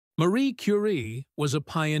Marie Curie was a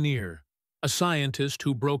pioneer, a scientist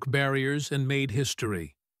who broke barriers and made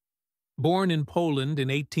history. Born in Poland in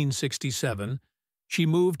 1867, she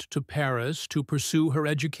moved to Paris to pursue her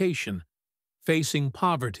education, facing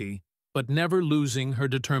poverty but never losing her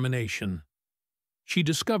determination. She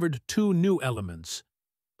discovered two new elements,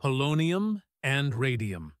 polonium and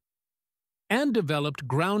radium, and developed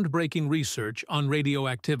groundbreaking research on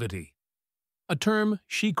radioactivity, a term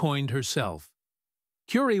she coined herself.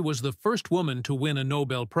 Curie was the first woman to win a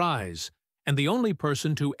Nobel Prize, and the only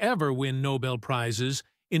person to ever win Nobel Prizes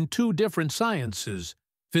in two different sciences,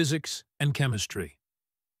 physics and chemistry.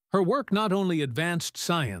 Her work not only advanced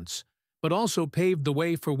science, but also paved the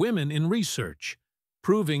way for women in research,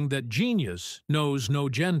 proving that genius knows no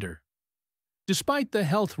gender. Despite the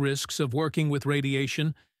health risks of working with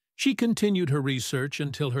radiation, she continued her research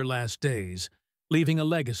until her last days, leaving a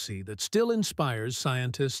legacy that still inspires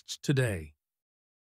scientists today.